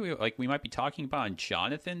treachery we might be talking about on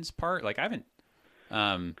Jonathan's part? Like I haven't.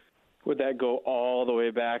 Would that go all the way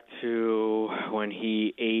back to when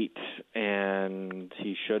he ate and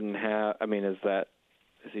he shouldn't have? I mean, is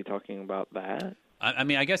he talking about that? I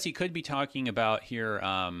mean, I guess he could be talking about here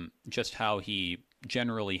just how he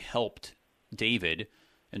generally helped David,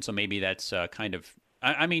 and so maybe that's kind of.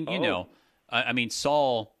 I mean, I mean,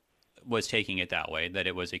 Saul was taking it that way, that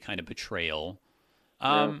it was a kind of betrayal.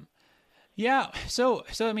 Yeah. So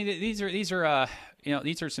I mean, these are these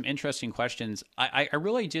are some interesting questions. I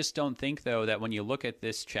really just don't think, though, that when you look at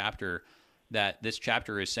this chapter, that this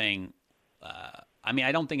chapter is saying, I mean,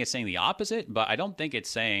 I don't think it's saying the opposite, but I don't think it's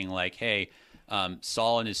saying like, hey,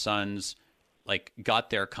 Saul and his sons like got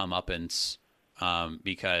their comeuppance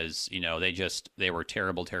because, they were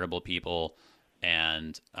terrible, terrible people.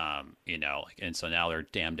 And, and so now they're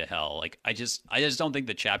damned to hell. Like, I just don't think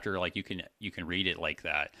the chapter, like you can read it like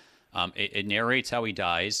that. It narrates how he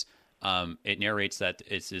dies. It narrates that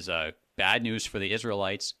this is bad news for the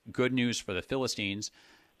Israelites, good news for the Philistines.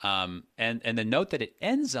 And the note that it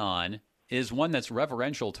ends on is one that's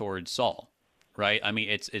reverential towards Saul, right? I mean,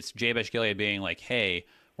 it's Jabesh Gilead being like, hey,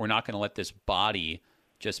 we're not going to let this body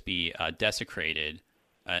just be desecrated,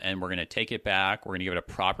 and we're going to take it back. We're going to give it a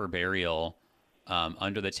proper burial.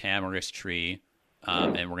 under the tamarisk tree,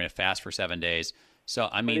 and we're going to fast for 7 days. So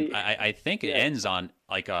I mean, I think it ends on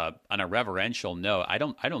like on a reverential note. I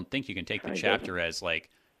don't think you can take the chapter as like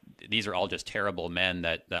these are all just terrible men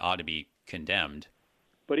that ought to be condemned.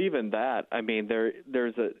 But even that, I mean,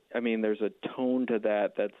 there's a tone to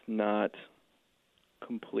that that's not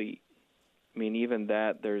complete. I mean, even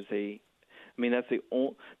that that's the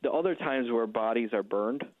other times where bodies are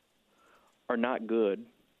burned are not good.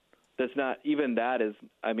 That's not, even that is,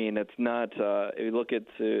 I mean, it's not, if you look at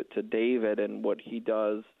to David and what he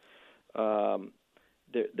does,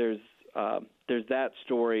 there's that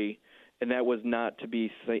story, and that was not to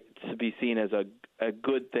be seen as a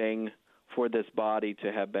good thing for this body to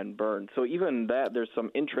have been burned. So even that, there's some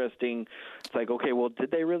interesting, it's like, okay, well, did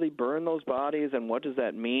they really burn those bodies, and what does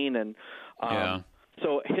that mean? And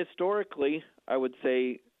so historically, I would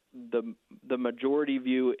say the majority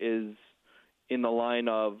view is in the line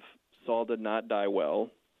of Saul did not die well.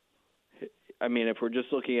 I mean, if we're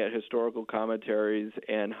just looking at historical commentaries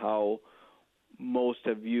and how most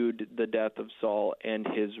have viewed the death of Saul and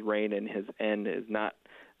his reign and his end is not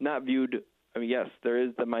viewed. I mean, yes, there is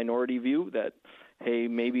the minority view that, hey,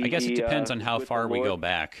 maybe I guess it depends on how far we go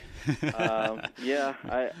back. Yeah,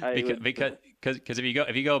 because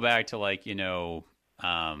if you go back to like I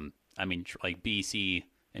mean like BC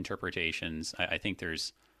interpretations, I think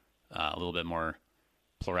there's a little bit more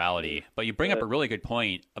plurality. But you bring up a really good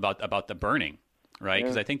point about the burning, right?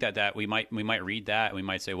 Because I think that we might read that and we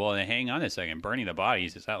might say, well, hang on a second, burning the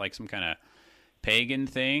bodies, is that like some kind of pagan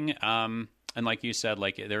thing? And like you said,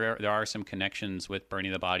 like there are some connections with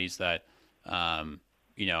burning the bodies that are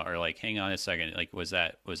like, hang on a second, like was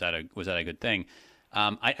that a good thing?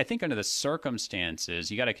 I think under the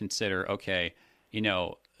circumstances, you got to consider, okay,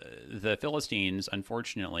 the Philistines,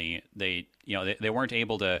 unfortunately, they weren't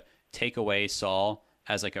able to take away Saul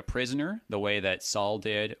as like a prisoner the way that Saul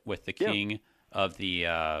did with the king of the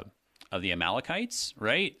Amalekites,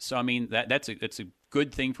 right? So I mean it's a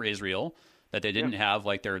good thing for Israel that they didn't have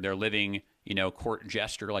like their living court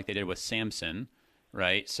jester like they did with Samson,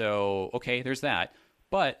 right? So okay, there's that,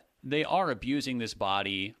 but they are abusing this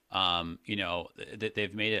body.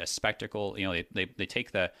 They've made it a spectacle. They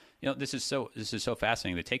take the this is so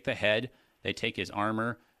fascinating. They take the head, they take his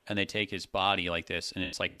armor, and they take his body like this, and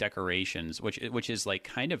it's like decorations, which is like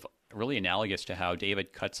kind of really analogous to how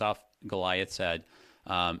David cuts off Goliath's head.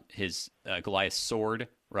 His Goliath's sword,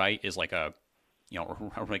 right, is like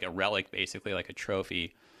like a relic, basically like a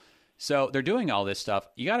trophy. So they're doing all this stuff.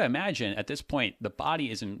 You got to imagine at this point, the body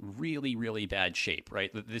is in really, really bad shape, right?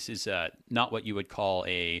 This is not what you would call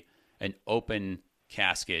an open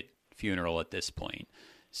casket funeral at this point.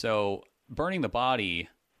 So burning the body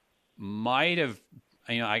might have,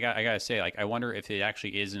 I got to say, like, I wonder if it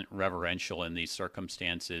actually isn't reverential in these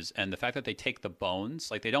circumstances. And the fact that they take the bones,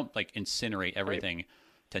 like they don't like incinerate everything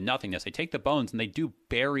to nothingness. They take the bones and they do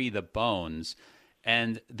bury the bones.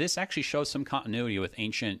 And this actually shows some continuity with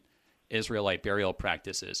ancient Israelite burial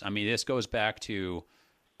practices. I mean, this goes back to, you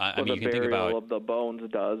can think about... the burial of the bones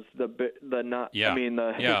does. Historically,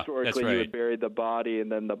 right. You would bury the body,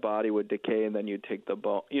 and then the body would decay, and then you'd take the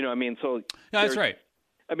bone. So... Yeah, that's right.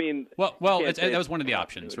 I mean... That was one of the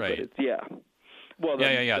options, right? Well,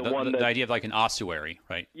 the idea of like an ossuary,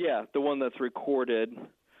 right? Yeah, the one that's recorded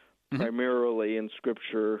primarily in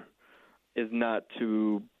Scripture is not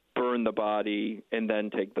to burn the body and then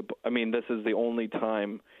take the... I mean, this is the only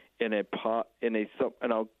time... and I'll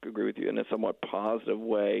agree with you, in a somewhat positive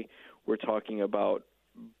way, we're talking about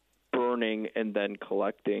burning and then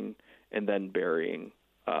collecting and then burying.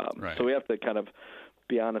 Right. So we have to kind of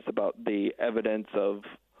be honest about the evidence of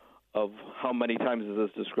how many times is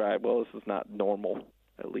this described. Well, this is not normal,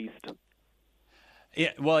 at least.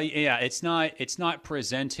 Yeah. Well, yeah, it's not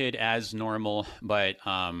presented as normal, but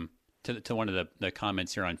to one of the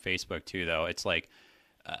comments here on Facebook too, though, it's like.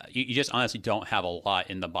 You just honestly don't have a lot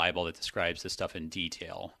in the Bible that describes this stuff in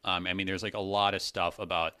detail. I mean, there's like a lot of stuff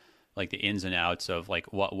about like the ins and outs of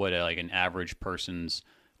like what would an average person's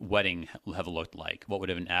wedding have looked like? What would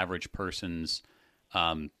an average person's,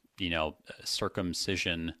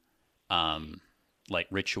 circumcision, like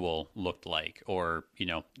ritual looked like, or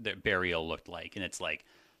their burial looked like? And it's like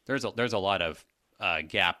there's a lot of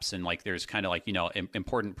gaps, and like there's kind of like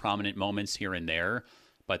important prominent moments here and there.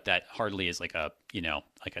 But that hardly is like a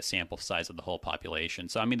sample size of the whole population.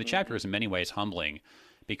 So, I mean, the chapter is in many ways humbling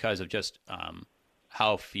because of just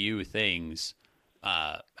how few things,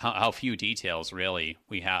 how few details really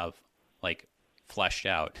we have like fleshed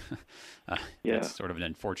out. That's sort of an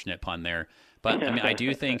unfortunate pun there. But I mean, I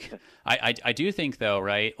do think, I do think though,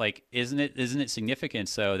 right? Like, isn't it significant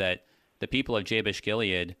so that the people of Jabesh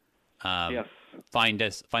Gilead, find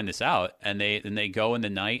this out, and they go in the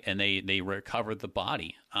night and they recover the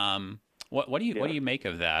body. What do you make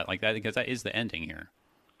of that? Like that, because that is the ending here.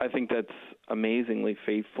 I think that's amazingly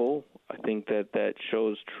faithful. I think that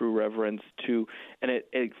shows true reverence to, and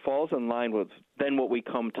it falls in line with then what we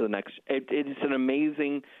come to the next. It is an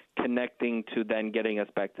amazing connecting to then getting us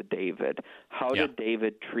back to David. How did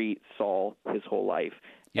David treat Saul his whole life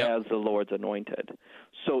as the Lord's anointed?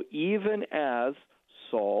 So even as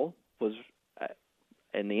Saul was,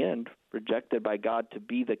 in the end, rejected by God to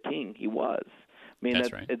be the king, he was. I mean,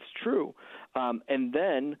 that's right. It's true. And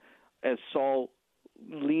then as Saul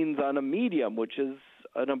leans on a medium, which is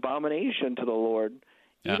an abomination to the Lord,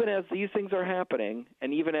 even as these things are happening,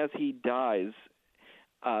 and even as he dies,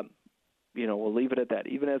 we'll leave it at that.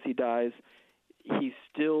 Even as he dies, he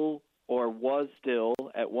still or was still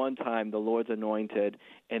at one time the Lord's anointed,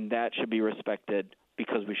 and that should be respected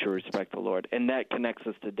because we should respect the Lord. And that connects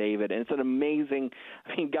us to David. And it's an amazing,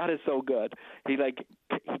 God is so good. He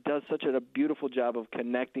does such a beautiful job of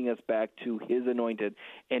connecting us back to his anointed.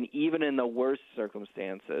 And even in the worst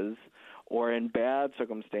circumstances or in bad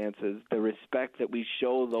circumstances, the respect that we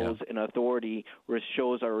show those in authority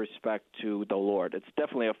shows our respect to the Lord. It's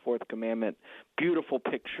definitely a fourth commandment, beautiful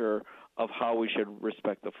picture of how we should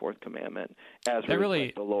respect the fourth commandment as we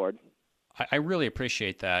respect the Lord. I really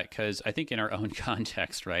appreciate that, because I think in our own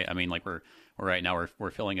context, right? I mean, like we're right now we're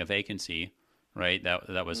filling a vacancy, right?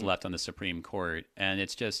 That was left on the Supreme Court, and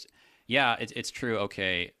it's just, it's true.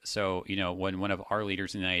 Okay, so when one of our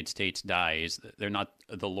leaders in the United States dies, they're not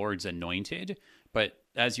the Lord's anointed, but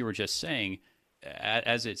as you were just saying,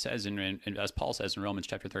 as it says as Paul says in Romans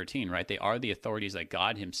chapter 13, right? They are the authorities that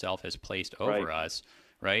God Himself has placed over us.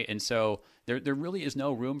 Right. And so there really is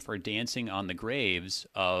no room for dancing on the graves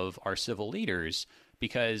of our civil leaders,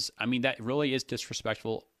 because, that really is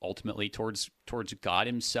disrespectful ultimately towards God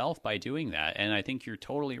Himself by doing that. And I think you're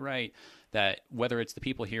totally right that whether it's the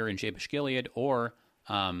people here in Jabesh Gilead or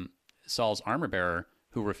Saul's armor bearer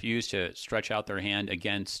who refuse to stretch out their hand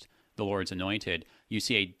against the Lord's anointed, you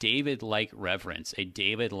see a David-like reverence, a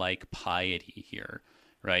David-like piety here.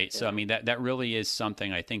 Right. So, that really is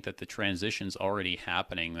something. I think that the transition's already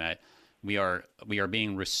happening, that we are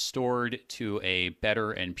being restored to a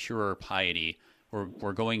better and purer piety.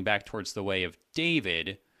 We're going back towards the way of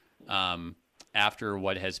David after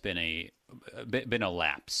what has been a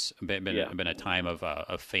lapse, been a time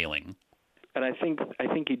of failing. And I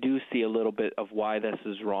think you do see a little bit of why this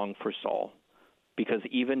is wrong for Saul, because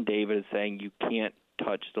even David is saying you can't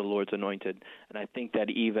touch the Lord's anointed, and I think that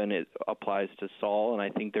even it applies to Saul, and I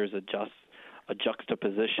think there's a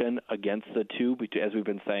juxtaposition against the two, as we've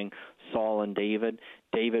been saying, Saul and David.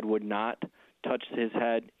 David would not touch his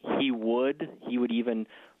head. He would even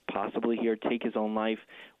possibly here take his own life,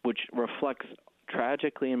 which reflects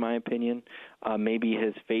tragically, in my opinion, maybe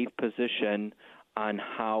his faith position on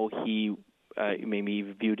how he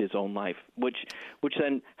maybe viewed his own life, which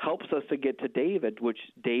then helps us to get to David, which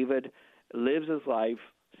David lives his life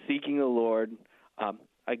seeking the Lord.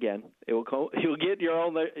 Again, you'll get your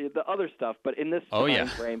own the other stuff, but in this time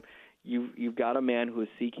frame, you've got a man who is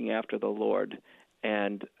seeking after the Lord,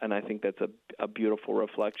 and I think that's a beautiful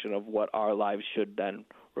reflection of what our lives should then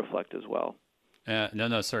reflect as well.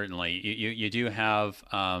 No, certainly. You do have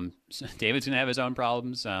David's going to have his own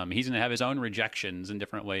problems. He's going to have his own rejections in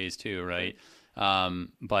different ways too, right?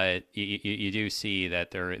 But you do see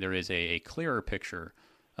that there is a clearer picture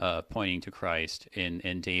pointing to Christ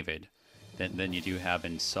in David than you do have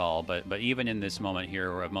in Saul. But even in this moment here,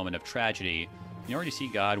 or a moment of tragedy, you already see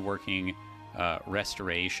God working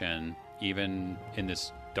restoration even in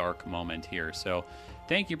this dark moment here. So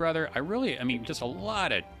thank you, brother. Just a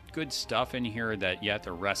lot of good stuff in here that you have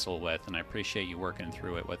to wrestle with, and I appreciate you working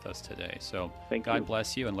through it with us today. So God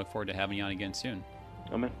bless you, and look forward to having you on again soon.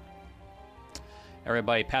 Amen.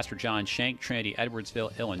 Everybody, Pastor John Shank, Trinity,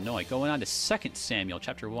 Edwardsville, Illinois. Going on to 2 Samuel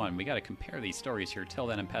chapter 1. We got to compare these stories here. Till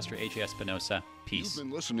then, I'm Pastor A.J. Espinosa. Peace. You've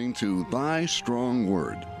been listening to Thy Strong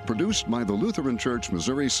Word, produced by the Lutheran Church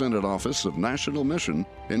Missouri Synod Office of National Mission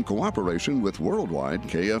in cooperation with Worldwide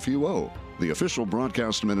KFUO, the official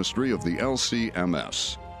broadcast ministry of the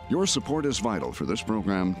LCMS. Your support is vital for this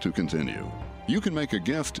program to continue. You can make a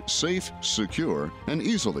gift safe, secure, and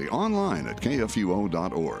easily online at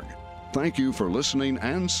kfuo.org. Thank you for listening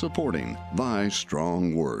and supporting Thy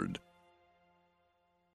Strong Word.